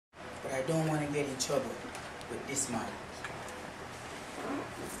I don't want to get in trouble with this man.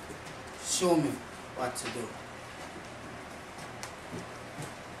 Show me what to do.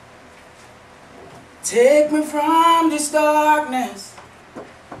 Take me from this darkness,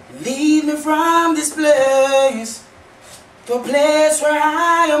 lead me from this place, to a place where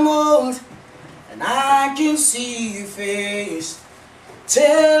I am old and I can see your face.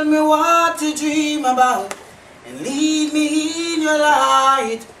 Tell me what to dream about and lead me in your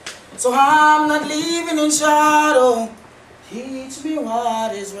light, so I'm not living in shadow. Teach me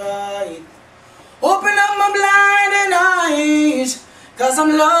what is right. Open up my blinded eyes, 'cause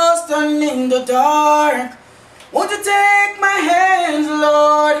I'm lost and in the dark. Won't you take my hands,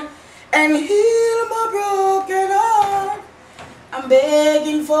 Lord, and heal my broken heart? I'm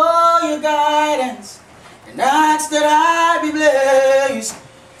begging for your guidance and ask that I be blessed,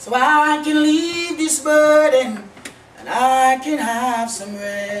 so I can leave this burden and I can have some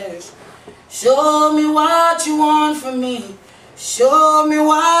rest. Show me what you want from me. Show me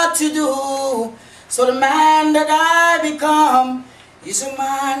what to do, so the man that I become is a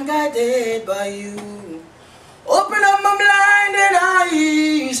man guided by you. Open up my blinded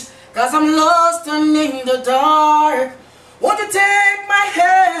eyes, 'cause I'm lost and in the dark. Won't you take my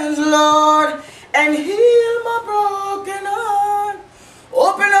hands, Lord, and heal my broken heart?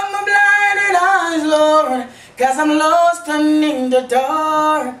 Open up my blinded eyes, Lord, 'cause I'm lost and in the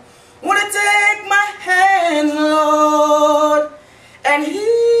dark. Won't you take my hands, Lord, and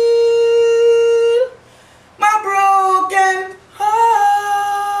heal